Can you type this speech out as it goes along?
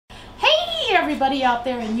everybody out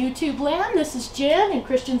there in YouTube land. This is Jen and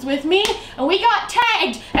Christian's with me, and we got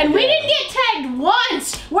tagged, and we didn't get tagged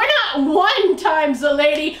once. We're not one times a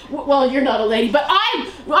lady. Well, you're not a lady, but I'm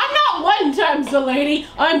not one times a lady.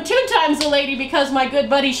 I'm two times a lady because my good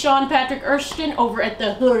buddy Sean Patrick Erschen over at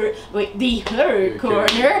the Her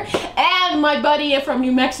Corner and my buddy from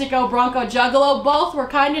New Mexico, Bronco Juggalo, both were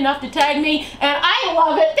kind enough to tag me, and I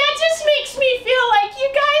love it. That just makes me feel like you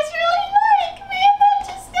guys really like me,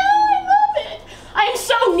 and I love it. I'm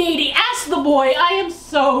so needy. Ask the boy. I am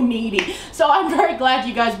so needy. So I'm very glad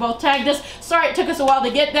you guys both tagged us. Sorry it took us a while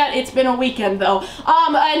to get that. It's been a weekend though.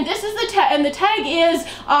 And this is the tag, and the tag is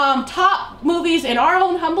top movies in our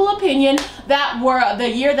own humble opinion that were the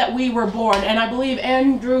year that we were born. And I believe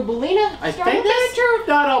Andrew Bellina started I think that's true. If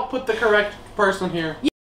not, I'll put the correct person here.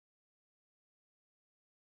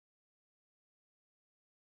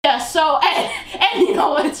 Yeah, so, and you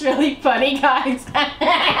know what's really funny, guys,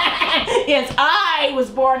 is I was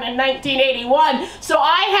born in 1981, so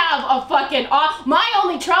I have a fucking, my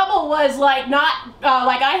only trouble was, like, not,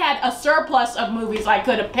 like, I had a surplus of movies I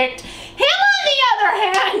could have picked. Him, on the other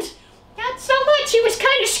hand, not so much. He was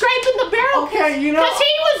kind of scraping the barrel. Okay, you know. Because he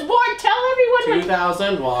was born, tell everyone.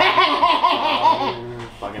 2001.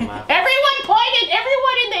 Fucking laugh. Everyone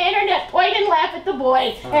in the internet point and laugh at the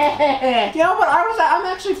boy. You know, but I'm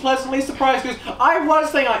actually pleasantly surprised because I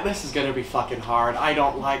was thinking like, this is gonna be fucking hard. I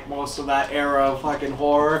don't like most of that era of fucking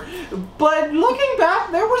horror. But looking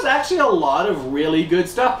back, there was actually a lot of really good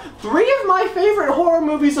stuff. 3 of my favorite horror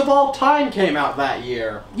movies of all time came out that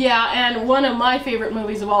year. Yeah, and one of my favorite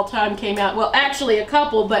movies of all time came out, well, actually a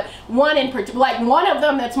couple, but one in particular, like one of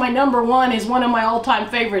them that's my #1 is one of my all-time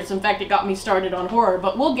favorites. In fact, it got me started on horror,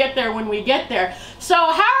 but we'll get there when we get there. So how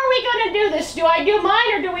are we going to do this? Do I do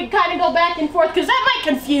mine or do we kind of go back and forth? Because that might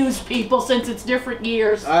confuse people since it's different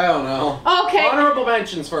years. I don't know. Okay. Honorable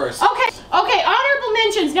mentions first. Okay, honorable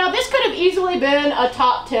mentions. Now this could have easily been a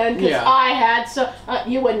top 10 because I had,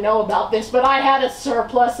 you wouldn't know about this, but I had a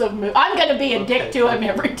surplus of movies. I'm going to be a dick to him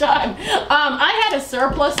every time. I had a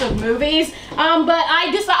surplus of movies,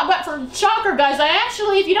 but for shocker guys, I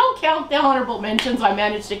actually, if you don't count the honorable mentions, I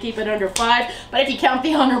managed to keep it under 5, but if you count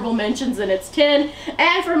the honorable mentions, then it's 10.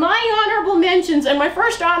 And for my honorable mentions, and my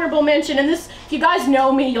first honorable mention, and this, if you guys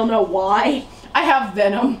know me, you'll know why, I have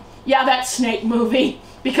Venom. Yeah, that snake movie,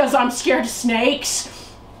 because I'm scared of snakes.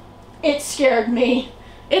 It scared me.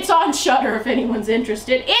 It's on Shudder if anyone's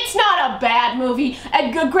interested. It's not a bad movie.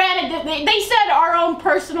 And granted, they said our own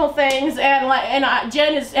personal things, and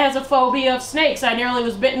Jen has a phobia of snakes. I nearly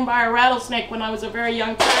was bitten by a rattlesnake when I was a very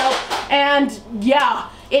young child, and yeah,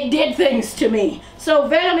 it did things to me. So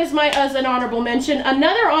Venom is as an honorable mention.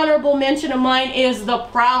 Another honorable mention of mine is The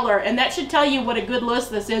Prowler, and that should tell you what a good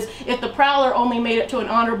list this is if The Prowler only made it to an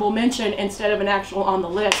honorable mention instead of an actual on the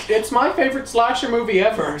list. It's my favorite slasher movie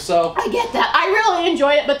ever, so. I get that. I really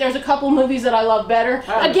enjoy it, but there's a couple movies that I love better.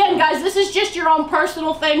 Again, guys, this is just your own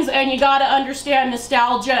personal things, and you gotta understand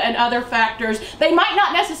nostalgia and other factors. They might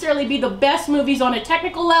not necessarily be the best movies on a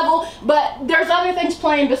technical level, but there's other things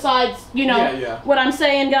playing besides, you know, what I'm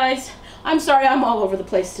saying, guys. I'm sorry, I'm all over the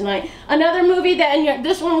place tonight. Another movie that, and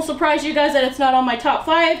this one will surprise you guys that it's not on my top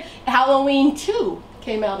 5, Halloween 2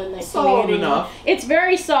 came out in 1981. Solid enough. It's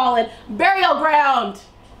very solid. Burial Ground.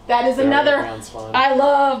 That is another, I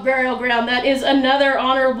love Burial Ground. That is another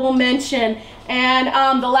honorable mention.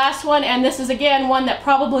 And the last one, and this is again one that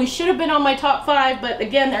probably should have been on my top 5, but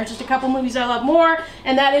again, there's just a couple movies I love more,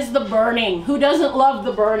 and that is The Burning. Who doesn't love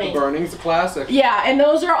The Burning? The Burning's a classic. Yeah, and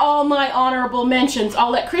those are all my honorable mentions.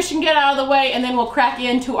 I'll let Christian get out of the way, and then we'll crack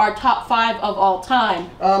into our top 5 of all time.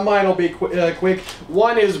 Mine will be quick.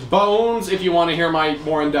 One is Bones, if you want to hear my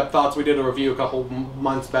more in-depth thoughts. We did a review a couple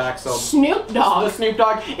months back, so. Snoop Dogg. The Snoop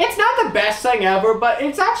Dogg. It's not the best thing ever, but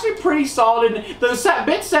it's actually pretty solid. The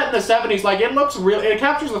bit set in the 70s, like, it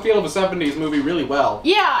captures the feel of a 70s movie really well.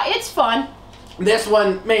 Yeah, it's fun. This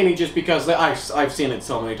one, mainly just because I've seen it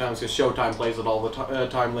so many times, because Showtime plays it all the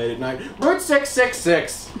time late at night. Route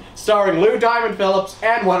 666, starring Lou Diamond Phillips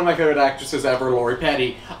and one of my favorite actresses ever, Lori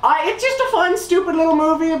Petty. It's just a fun, stupid little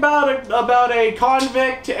movie about a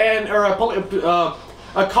convict or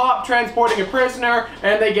a cop transporting a prisoner,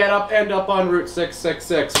 and they end up on Route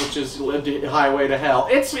 666, which is the highway to hell.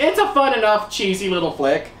 It's a fun enough, cheesy little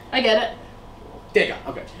flick. I get it. Dagon,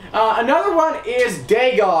 okay. Another one is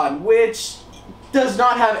Dagon, which does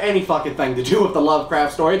not have any fucking thing to do with the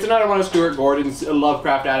Lovecraft story. It's another one of Stuart Gordon's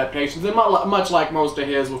Lovecraft adaptations, and much like most of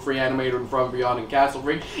his with Reanimator and From Beyond and Castle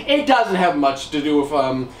Freak, it doesn't have much to do with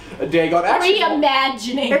Dagon. Actually,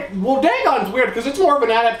 reimagining. Well, Dagon's weird because it's more of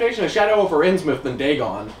an adaptation of Shadow over Innsmouth than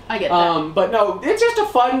Dagon. I get that. But no, it's just a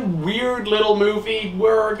fun, weird little movie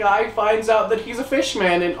where a guy finds out that he's a fish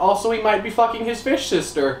man, and also he might be fucking his fish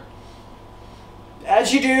sister.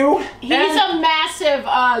 As you do. He's a massive.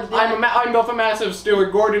 I'm both a massive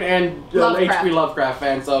Stuart Gordon and H.P. Lovecraft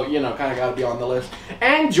fan, so you know, kind of got to be on the list.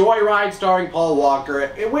 And Joyride, starring Paul Walker.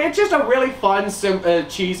 It's just a really fun,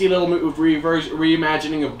 cheesy little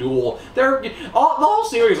reimagining of Duel. The whole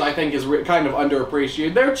series, I think, is kind of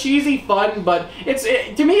underappreciated. They're cheesy, fun, but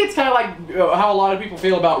to me, it's kind of like how a lot of people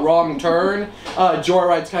feel about Wrong Turn.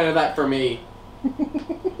 Joyride's kind of that for me.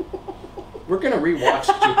 We're gonna rewatch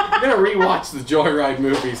the Joyride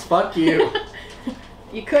movies. Fuck you.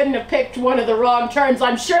 You couldn't have picked one of the wrong turns.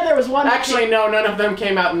 I'm sure there was one. Actually, no, none of them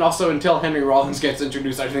came out, and also until Henry Rollins gets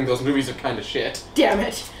introduced, I think those movies are kind of shit. Damn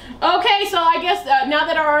it. Okay, so I guess now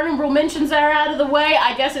that our honorable mentions are out of the way,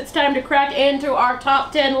 I guess it's time to crack into our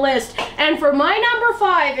top 10 list. And for my number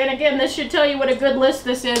 5, and again, this should tell you what a good list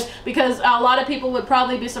this is, because a lot of people would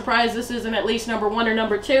probably be surprised this isn't at least number 1 or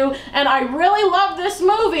number 2. And I really love this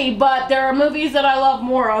movie, but there are movies that I love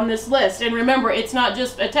more on this list. And remember, it's not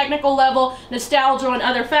just a technical level, nostalgia, and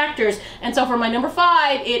other factors. And so for my number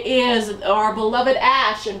 5, it is our beloved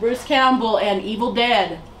Ash and Bruce Campbell and Evil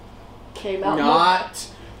Dead. Came out. Not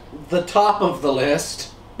the top of the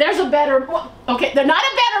list. There's a better, okay, they're not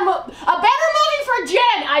a better movie for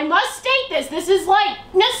Jen. I must state this. This is like,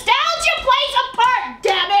 nostalgia plays a part,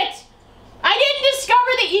 damn it. I didn't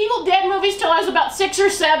discover the Evil Dead movies till I was about 6 or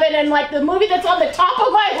 7, and like the movie that's on the top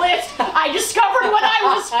of my list, I discovered when I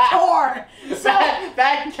was 4. So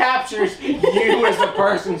that captures you as a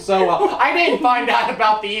person so well. I didn't find out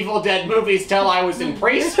about the Evil Dead movies till I was in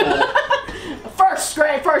preschool.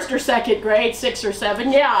 First or second grade, 6 or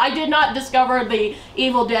 7. Yeah, I did not discover the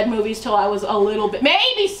Evil Dead movies till I was a little bit,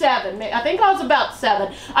 maybe 7. I think I was about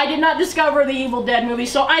 7. I did not discover the Evil Dead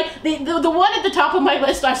movies, so the one at the top of my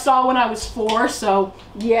list I saw when I was 4. So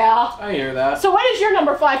yeah. I hear that. So what is your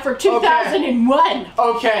number 5 for 2001?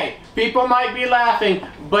 Okay, people might be laughing,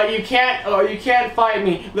 but you can't fight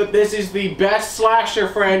me. That this is the best slasher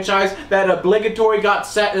franchise that obligatory got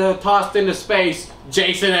tossed into space.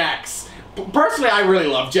 Jason X. Personally, I really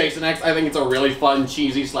love Jason X. I think it's a really fun,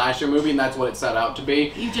 cheesy slasher movie, and that's what it set out to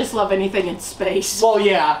be. You just love anything in space. Well,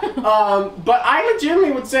 yeah. But I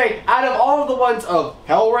legitimately would say, out of all of the ones of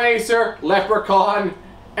Hellraiser, Leprechaun,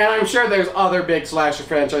 and I'm sure there's other big slasher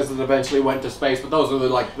franchises that eventually went to space, but those are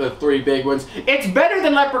like the 3 big ones. It's better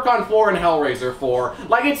than Leprechaun 4 and Hellraiser 4.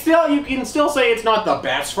 Like, it's still, you can still say it's not the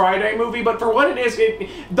best Friday movie, but for what it is,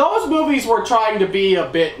 those movies were trying to be a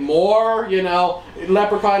bit more, you know.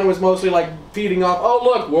 Leprechaun was mostly like feeding off, oh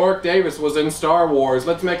look, Warwick Davis was in Star Wars,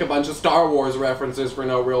 let's make a bunch of Star Wars references for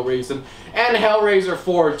no real reason. And Hellraiser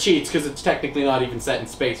 4 cheats, because it's technically not even set in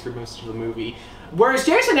space for most of the movie. Whereas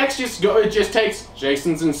Jason X just takes,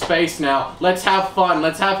 Jason's in space now, let's have fun,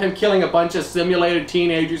 let's have him killing a bunch of simulated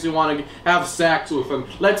teenagers who want to have sex with him.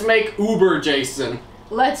 Let's make Uber Jason.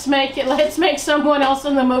 Let's make someone else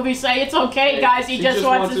in the movie say, it's okay guys, he just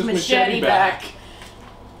wants his machete back.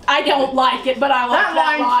 I don't like it, but I like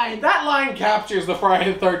that line. That line captures the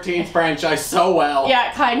Friday the 13th franchise so well.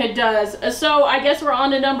 Yeah, it kind of does. So I guess we're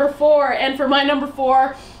on to number 4, and for my number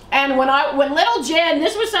 4, and when little Jen,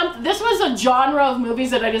 this was a genre of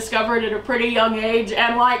movies that I discovered at a pretty young age,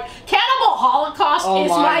 and like Cannibal Holocaust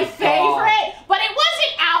is my favorite, but it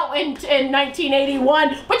wasn't out in 1981.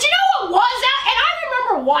 But you know what was out? And I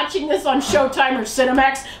remember watching this on Showtime or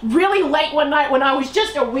Cinemax really late one night when I was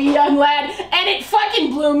just a wee young lad, and it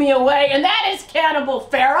fucking blew me away, and that is Cannibal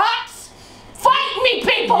Ferox. Fight me,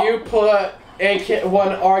 people! You put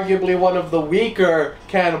arguably one of the weaker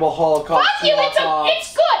Cannibal Holocaust Fuck you,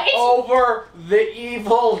 it's good. Over the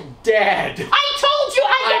Evil Dead. I told you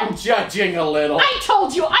I'm judging a little. I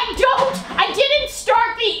told you I didn't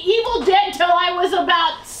start the Evil Dead till I was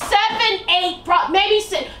about 7, 8, maybe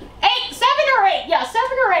 7 or 8. Yeah, 7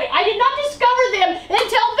 or 8. I did not discover them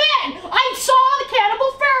until then. I saw the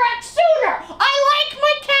Cannibal Ferox sooner. I like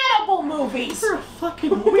my cannibal movies. You're a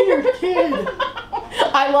fucking weird kid.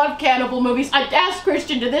 I love cannibal movies. I ask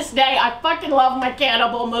Christian to this day, I fucking love my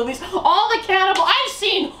cannibal movies. I've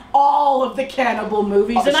seen all of the cannibal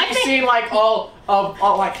movies. And I think seen like all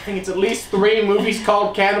like I think it's at least 3 movies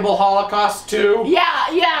called Cannibal Holocaust 2.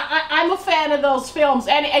 Yeah, I'm a fan of those films.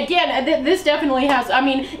 And again, this definitely has. I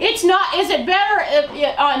mean, it's not. Is it better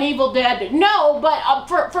on Evil Dead? No, but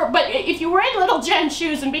but if you were in Little Jen's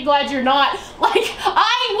shoes, and be glad you're not. Like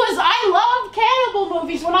I loved cannibal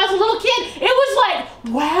movies when I was a little kid. It was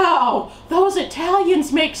like, wow, those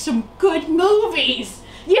Italians make some good movies.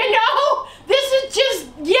 You know? This is just,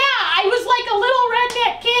 yeah, I was like a little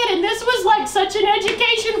redneck kid, and this was like such an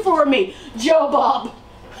education for me. Joe Bob.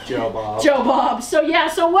 Joe Bob. So yeah,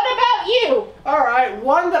 so what about you? Alright,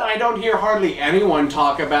 one that I don't hear hardly anyone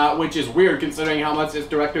talk about, which is weird considering how much this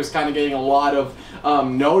director is kind of getting a lot of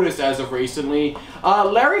notice as of recently.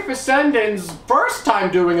 Larry Fessenden's first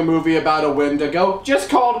time doing a movie about a Wendigo, just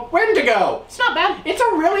called Wendigo. It's not bad. It's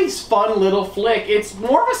a really fun little flick. It's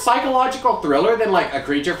more of a psychological thriller than like a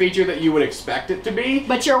creature feature that you would expect it to be.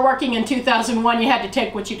 But you're working in 2001, you had to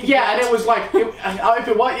take what you could Yeah, get. and it was like,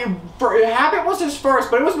 Habit was his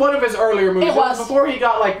first, but it was one of his earlier movies. It was. Before he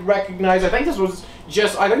got like recognized. I think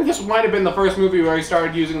this might have been the first movie where he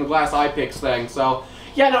started using the glass eye picks thing, so.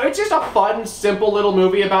 Yeah, no, it's just a fun, simple little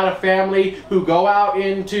movie about a family who go out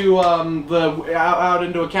into out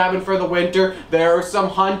into a cabin for the winter. There are some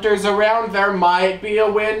hunters around. There might be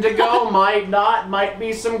a Wendigo, might not, might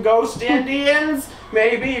be some ghost Indians.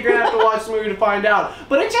 Maybe you're gonna have to watch the movie to find out.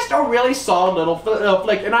 But it's just a really solid little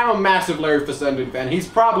flick, and I'm a massive Larry Fessenden fan. He's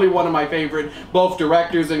probably one of my favorite, both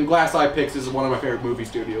directors, and Glass Eye Pix is one of my favorite movie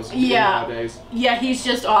studios nowadays. Yeah, he's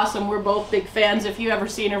just awesome. We're both big fans. If you ever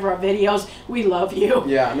seen any of our videos, we love you.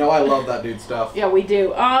 Yeah, no, I love that dude's stuff. Yeah, we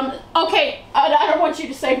do. Okay, I don't want you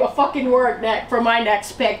to say a fucking word for my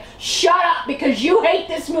next pick. Shut up, because you hate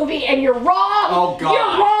this movie and you're wrong. Oh, God.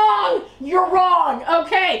 You're wrong. You're wrong.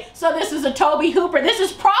 Okay, so this is a Tobe Hooper. This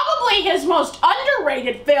is probably his most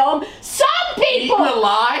underrated film. Some people... Eaten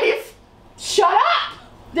Alive? Shut up.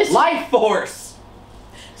 This Life Force.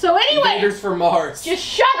 So anyway... Invaders from Mars. Just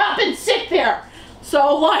shut up and sit there.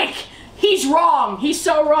 So, like... He's wrong. He's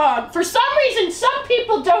so wrong. For some reason, some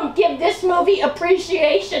people don't give this movie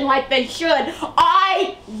appreciation like they should.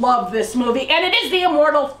 I love this movie, and it is the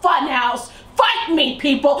immortal Funhouse. Fight me,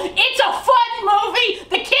 people. It's a fun movie.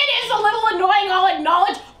 The kid is a little annoying, I'll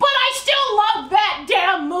acknowledge, but I still love that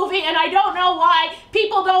damn movie, and I don't know why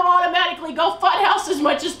people don't automatically go Funhouse as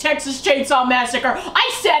much as Texas Chainsaw Massacre.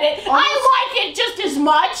 I said it. I like it just as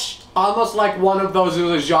much. Almost like one of those is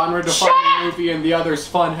a genre-defining movie and the other's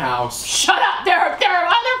Funhouse. Shut up! There are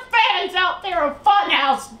other fans out there of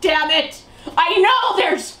Funhouse, damn it! I know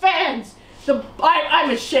there's fans! I'm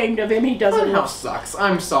ashamed of him, he doesn't know. Funhouse sucks.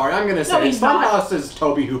 I'm sorry, I'm gonna say Funhouse is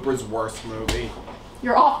Tobe Hooper's worst movie.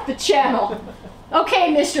 You're off the channel.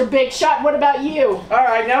 Okay, Mr. Big Shot, what about you?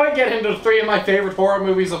 Alright, now we get into 3 of my favorite horror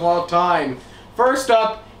movies of all time. First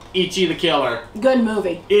up, Ichi the Killer. Good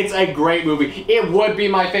movie. It's a great movie. It would be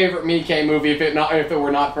my favorite Miike movie if it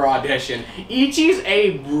were not for Audition. Ichi's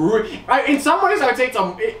in some ways I would say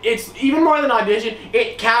it's even more than Audition.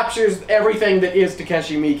 It captures everything that is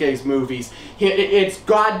Takeshi Miike's movies. It's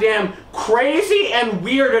goddamn crazy and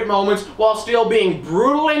weird at moments while still being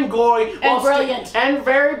brutal and gory and brilliant and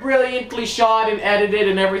very brilliantly shot and edited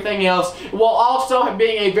and everything else, while also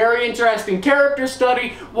being a very interesting character study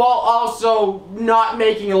while also not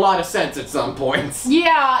making a lot of sense at some points.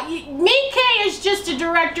 Yeah, Miike is just a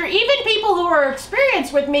director. Even people who are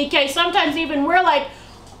experienced with Miike, sometimes even we're like,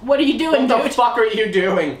 what are you doing, dude? What the fuck are you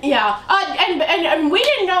doing? Yeah, and we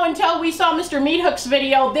didn't know until we saw Mr. Meathook's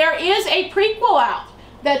video, there is a prequel out.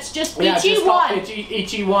 That's just Ichi 1.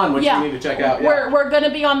 Ichi 1, which you need to check out. Yeah. We're going to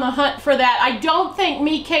be on the hunt for that. I don't think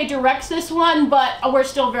Miike directs this one, but we're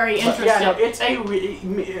still very interested. Yeah, no,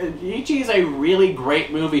 Ichi is a really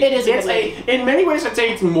great movie. It is a good movie. In many ways, I'd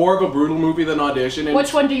say it's more of a brutal movie than Audition. And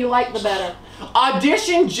which one do you like the better?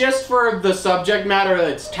 Audition just for the subject matter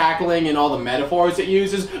that it's tackling and all the metaphors it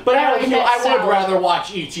uses, but I would rather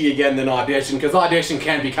watch Ichi again than Audition, because Audition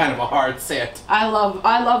can be kind of a hard sit. I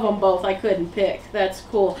love them both. I couldn't pick. That's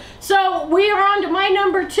cool. So we are on to my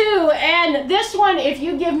number 2, and this one, if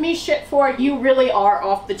you give me shit for it, you really are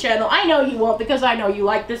off the channel. I know you won't, because I know you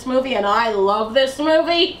like this movie, and I love this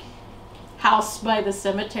movie. House by the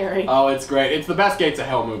Cemetery. Oh, it's great. It's the best Gates of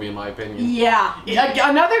Hell movie, in my opinion. Yeah.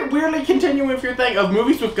 Another weirdly continuing with your thing of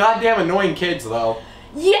movies with goddamn annoying kids, though.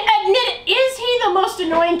 Yeah, admit it. Is he the most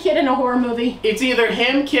annoying kid in a horror movie? It's either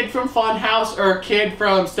him, kid from Funhouse, or kid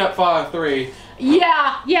from Stepfather 3.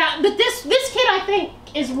 Yeah, but this kid, I think,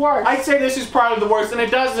 is worse. I'd say this is probably the worst, and it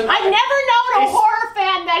doesn't... I've never known a horror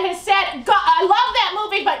fan that has said, God, I love that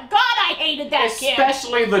movie, but God, I hate hated that kid.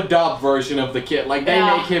 Especially the dub version of the kid. Like, they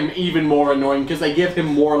make him even more annoying because they give him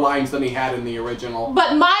more lines than he had in the original.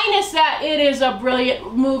 But minus that, it is a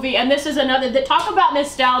brilliant movie, and this is another that talk about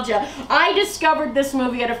nostalgia. I discovered this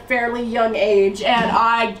movie at a fairly young age,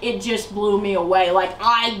 and it just blew me away. Like,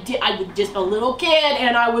 I was just a little kid,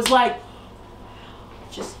 and I was like,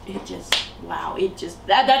 wow,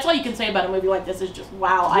 that's all you can say about a movie like this is just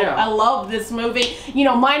wow. I love this movie. You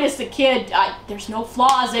know, minus the kid, there's no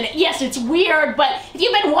flaws in it. Yes, it's weird, but if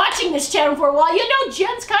you've been watching this channel for a while, you know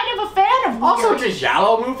Jen's kind of a fan of weird. Also, it's a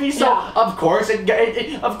Giallo movie, so of course it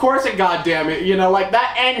goddamn it, you know, like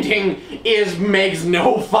that ending makes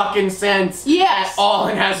no fucking sense at all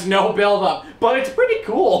and has no build up. But it's pretty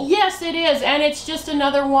cool. Yes, it is, and it's just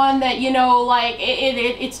another one that, you know, like,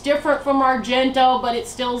 it's different from Argento, but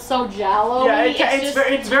it's still so Giallo. Yeah,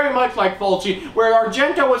 it's very much like Fulci, where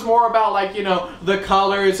Argento was more about, like, you know, the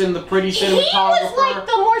colors and the pretty cinematography. He was, like,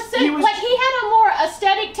 the more, he had a more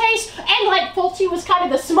aesthetic taste, and, like, Fulci was kind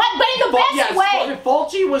of the smut, but in the best way.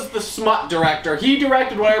 Fulci was the smut director. He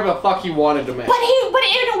directed whatever the fuck he wanted to make. But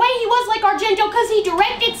in a way, he was like Argento, because he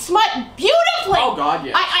directed smut beautifully. Oh, God,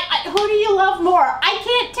 yes. Who do you love more? I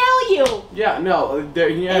can't tell you. Yeah, no,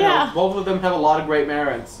 no, both of them have a lot of great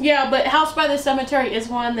merits. Yeah, but House by the Cemetery is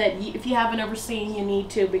one that if you haven't ever seen, you need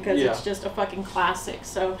to, because it's just a fucking classic.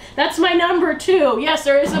 So that's my number 2. Yes,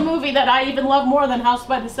 there is a movie that I even love more than House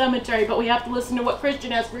by the Cemetery, but we have to listen to what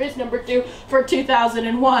Christian has for his number 2 for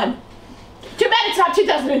 2001. Too bad it's not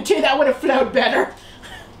 2002. That would have flowed better.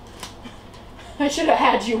 I should have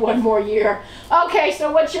had you one more year. Okay,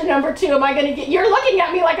 so what's your number 2? Am I gonna get? You're looking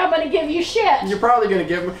at me like I'm gonna give you shit. You're probably gonna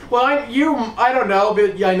give me. Well, I don't know,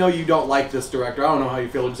 but I know you don't like this director. I don't know how you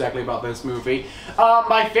feel exactly about this movie.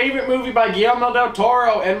 My favorite movie by Guillermo del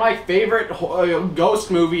Toro and my favorite ghost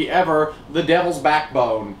movie ever, The Devil's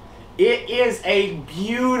Backbone. It is a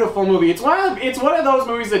beautiful movie. It's one of those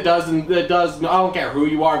movies that does. I don't care who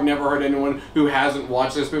you are. I've never heard anyone who hasn't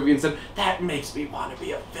watched this movie and said that makes me want to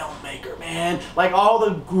be a filmmaker, man. Like all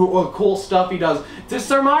the cool stuff he does. To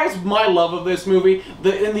surmise my love of this movie,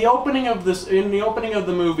 in the opening of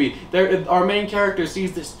the movie, our main character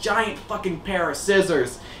sees this giant fucking pair of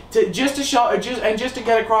scissors. Just to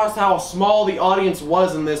get across how small the audience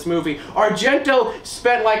was in this movie, Argento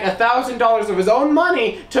spent like $1,000 of his own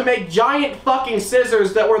money to make giant fucking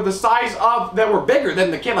scissors that were the size of, that were bigger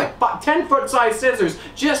than the kid, like 10-foot size scissors,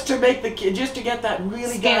 just to make the kid, just to get that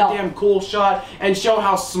really goddamn cool shot and show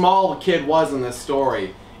how small the kid was in this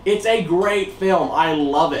story. It's a great film. I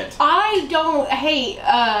love it. I don't hate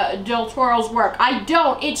Del Toro's work. I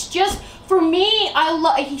don't. It's just, for me,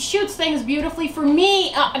 he shoots things beautifully. For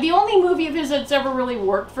me, the only movie of his that's ever really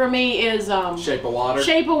worked for me is Shape of Water.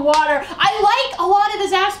 Shape of Water. I like a lot of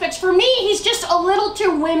his aspects. For me, he's just a little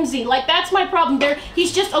too whimsy. Like, that's my problem there.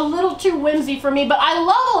 He's just a little too whimsy for me. But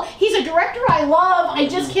he's a director I love. I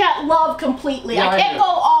just can't love completely. Yeah, I can't go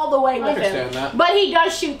all the way with him. I understand that. But he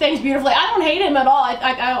does shoot things beautifully. I don't hate him at all.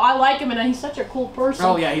 I like him, and he's such a cool person.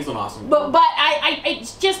 Oh yeah, he's an awesome. But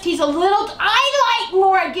it's just, he's a little. I like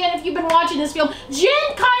more, again, if you've been watching this film,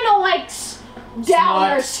 Jen kind of likes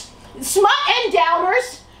downers, smut and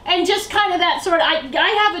downers, and just kind of that sort of.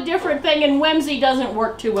 I have a different thing, and whimsy doesn't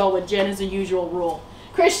work too well with Jen as a usual rule.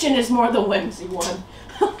 Christian is more the whimsy one.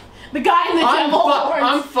 The guy in the devil horns.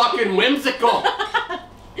 I'm fucking whimsical.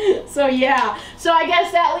 So yeah, so I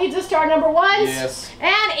guess that leads us to our number 1s. Yes.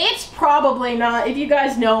 And it's probably not, if you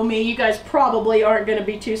guys know me, you guys probably aren't going to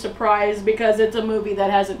be too surprised because it's a movie that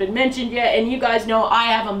hasn't been mentioned yet, and you guys know I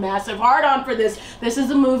have a massive hard-on for this. This is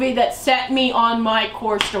a movie that set me on my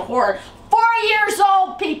course to horror. 4 years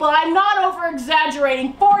old, people. I'm not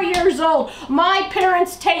over-exaggerating. 4 years old. My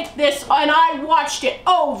parents taped this, and I watched it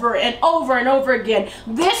over and over and over again.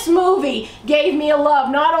 This movie gave me a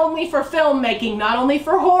love not only for filmmaking, not only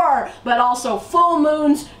for horror, but also full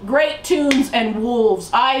moons, great tunes, and wolves.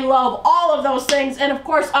 I love all of those things, and of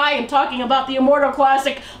course, I am talking about the immortal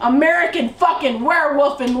classic, American fucking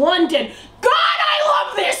Werewolf in London. God, I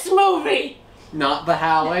love this movie! Not The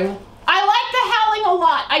Howling? I like The Howling a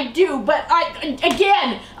lot, I do, but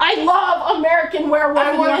I love American Werewolf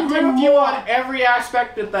in London. I would agree with you on every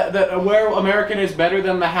aspect that American is better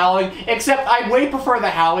than The Howling, except I way prefer The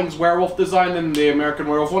Howling's werewolf design than the American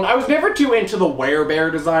Werewolf one. I was never too into the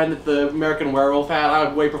werebear design that the American Werewolf had. I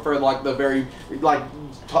would way prefer like the very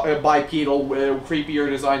bipedal, creepier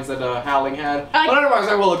designs that Howling had. But otherwise,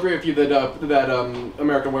 I will agree with you that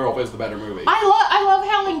American Werewolf is the better movie. I love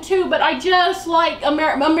Howling too, but I just like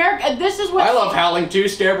America. This is what I love Howling too.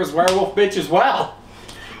 Scarebra's werewolf bitch as well.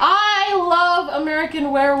 I love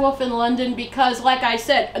American Werewolf in London because, like I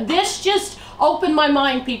said, this just opened my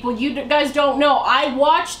mind, people. You guys don't know. I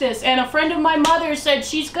watched this, and a friend of my mother said,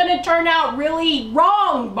 she's gonna turn out really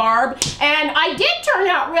wrong, Barb. And I did turn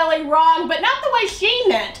out really wrong, but not the way she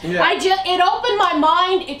meant. Yeah. It opened my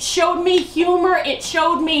mind. It showed me humor. It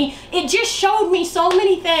just showed me so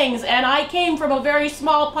many things. And I came from a very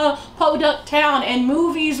small podunk town, and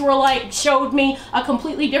movies were like, showed me a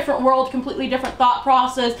completely different world, completely different thought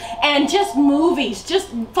process, and just movies, just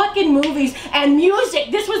fucking movies, and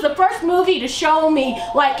music. This was the first movie to show me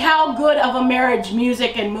like how good of a marriage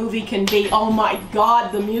music and movie can be. Oh my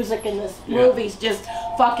God, the music in this movie's just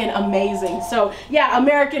fucking amazing. So yeah,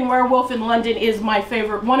 American Werewolf in London is my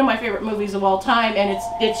favorite, one of my favorite movies of all time, and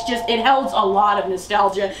it holds a lot of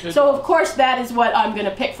nostalgia. So of course that is what I'm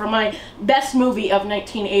gonna pick for my best movie of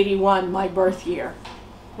 1981, my birth year.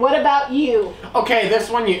 What about you? Okay, this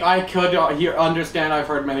one I could understand. I've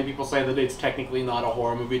heard many people say that it's technically not a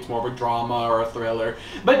horror movie, it's more of a drama or a thriller.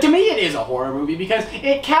 But to me it is a horror movie because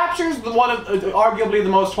it captures one of arguably the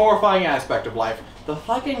most horrifying aspect of life. The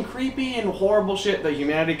fucking creepy and horrible shit that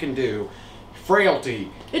humanity can do.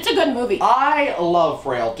 Frailty. It's a good movie. I love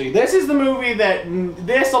Frailty. This is the movie that,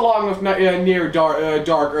 this along with Near Dark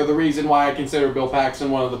are the reason why I consider Bill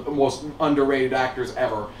Paxton one of the most underrated actors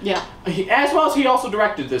ever. Yeah. As well as he also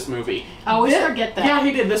directed this movie. I always forget that. Yeah,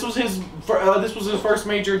 he did. This was his first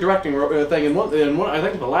major directing thing, and I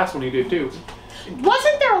think the last one he did too.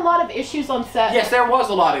 Wasn't there a lot of issues on set? Yes, there was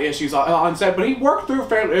a lot of issues on set, but he worked through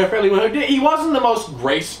fairly well. He wasn't the most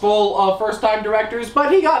graceful of first-time directors,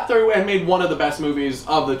 but he got through and made one of the best movies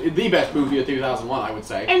of the best movie of 2001, I would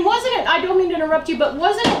say. And wasn't it, I don't mean to interrupt you, but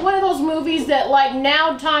wasn't it one of those movies that, like,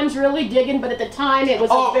 now time's really digging, but at the time it was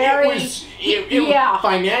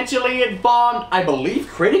financially it bombed. I believe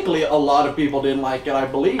critically a lot of people didn't like it. I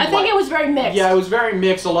think it was very mixed. Yeah, it was very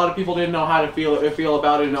mixed. A lot of people didn't know how to feel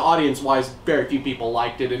about it, and audience-wise, very few people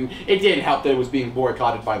liked it, and it didn't help that it was being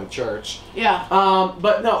boycotted by the church. Yeah.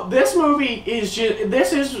 But no, this movie is just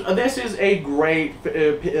this is a great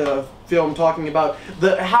film talking about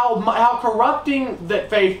how corrupting that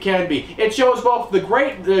faith can be. It shows both the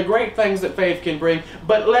great things that faith can bring,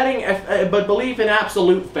 but belief in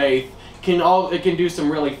absolute faith can do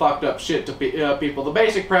some really fucked up shit to people. The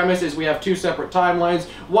basic premise is we have two separate timelines.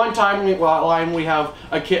 One timeline we have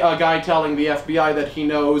a guy telling the FBI that he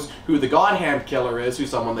knows who the God Hand Killer is,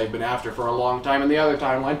 who's someone they've been after for a long time. And the other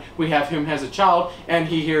timeline we have him as a child, and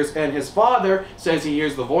his father says he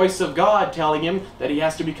hears the voice of God telling him that he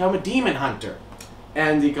has to become a demon hunter.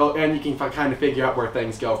 And you can kind of figure out where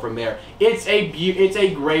things go from there. It's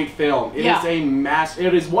a great film. It is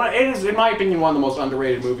in my opinion one of the most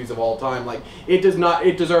underrated movies of all time. Like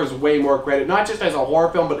it deserves way more credit, not just as a horror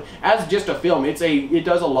film, but as just a film. It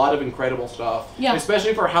does a lot of incredible stuff. Yeah.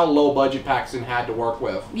 Especially for how low budget Paxton had to work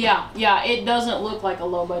with. Yeah, it doesn't look like a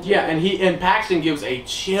low budget. Yeah, movie. and Paxton gives a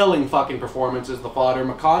chilling fucking performance as the father.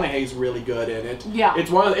 McConaughey's really good in it. Yeah. It's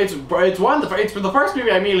for the first movie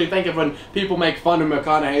I immediately think of when people make fun of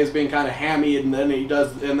McConaughey as being kind of hammy, and then he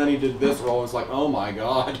did this role. It's like, oh my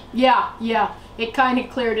God. Yeah. It kind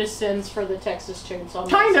of cleared his sins for the Texas Chainsaw.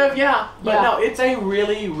 Kind of, yeah. But no, it's a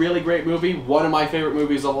really, really great movie. One of my favorite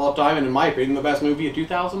movies of all time, and in my opinion, the best movie of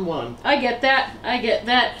 2001. I get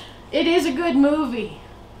that. It is a good movie.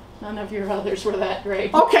 None of your others were that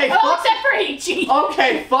great. Okay. Except for Ichi.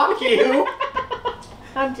 Okay, fuck you.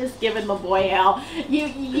 I'm just giving my boy hell. You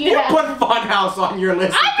put Funhouse on your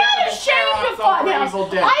list. I'm not ashamed of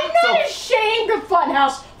Funhouse. I'm not ashamed of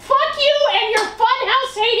Funhouse. Fuck you and your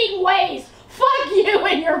Funhouse hating ways. Fuck you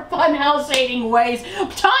and your Funhouse hating ways.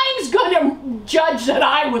 Time's gonna judge that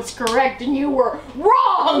I was correct and you were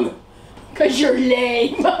wrong. 'Cause you're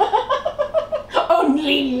lame.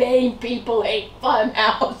 Only lame people hate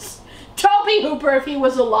Funhouse. Toby Hooper, if he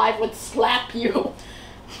was alive, would slap you.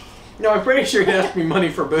 No, I'm pretty sure he asked me money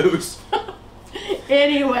for booze.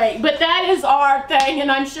 Anyway, but that is our thing, and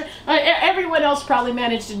I'm sure everyone else probably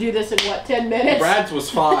managed to do this in what, 10 minutes? Brad's was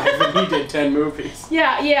 5, and he did 10 movies.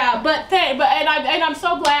 Yeah, and I'm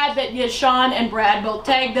so glad that Sean and Brad both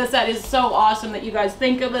tagged us. That is so awesome that you guys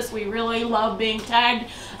think of us. We really love being tagged.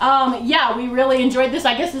 Yeah, we really enjoyed this.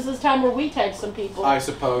 I guess this is time where we tag some people. I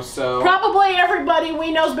suppose so. Probably everybody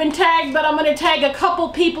we know's been tagged, but I'm going to tag a couple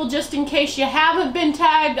people just in case you haven't been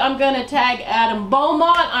tagged. I'm going to tag Adam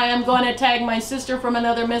Beaumont. I am going to tag my sister from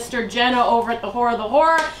another Mr. Jenna over at the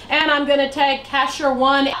Horror, and I'm going to tag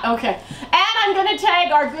Casher1. Okay. And I'm gonna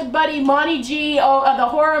tag our good buddy Monty G, the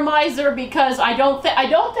horror miser, because I don't think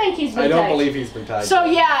he's been tagged. I don't believe he's been tagged. So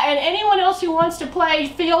yeah, and anyone else who wants to play,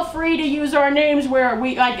 feel free to use our names. Where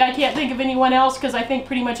I can't think of anyone else because I think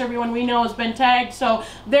pretty much everyone we know has been tagged. So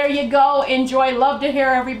there you go. Enjoy. Love to hear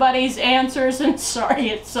everybody's answers. And sorry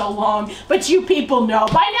it's so long, but you people know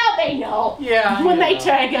by now. They know. Yeah. When they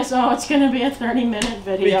tag us, oh, it's gonna be a 30-minute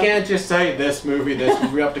video. We can't just say this movie.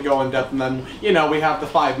 We have to go in depth, and then we have the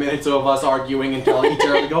 5 minutes of us arguing until each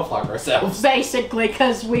other go fuck ourselves. Basically,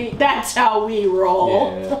 because that's how we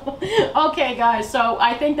roll. Yeah. Okay, guys. So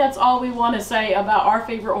I think that's all we want to say about our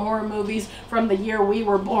favorite horror movies from the year we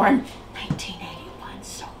were born. 1981,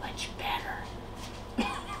 so much better.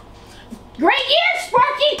 Great year,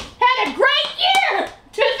 Sparky! Had a great year!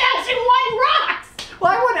 2001 rocks!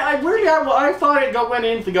 Well, I thought it went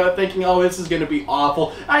in thinking, oh, this is going to be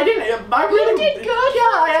awful. I didn't. You did good. Yeah,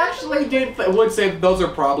 I actually would say those are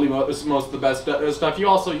probably most of the best stuff. You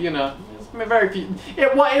also, very few.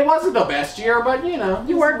 It wasn't the best year, but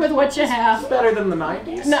you work with what you have. It's better than the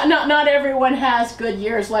 90s. Not everyone has good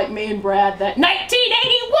years like me and Brad. That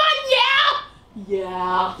 1981,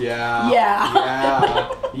 yeah.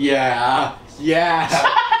 Yeah.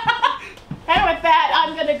 And with that,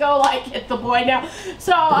 I'm gonna go hit the boy now.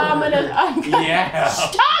 So I'm gonna yeah.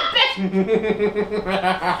 Stop it!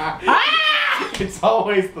 Ah! It's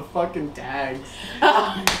always the fucking tags.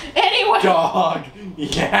 Anyway. Dog.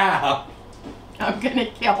 Yeah. I'm gonna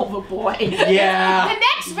kill the boy. Yeah. The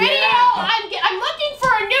next video, I'm looking for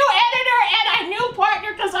a new editor and a new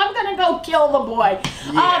partner because I'm gonna go kill the boy.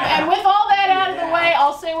 Yeah. And with all that out of the way,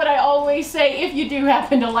 I'll say what I always say. If you do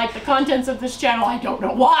happen to like the contents of this channel, I don't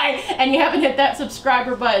know why, and you haven't hit that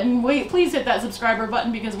subscriber button, please hit that subscriber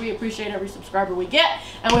button because we appreciate every subscriber we get.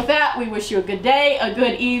 And with that, we wish you a good day, a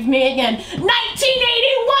good evening, and 1981,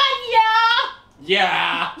 yeah!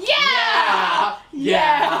 Yeah. Yeah!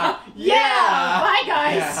 Yeah. Yeah! Bye,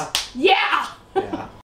 guys. Yeah!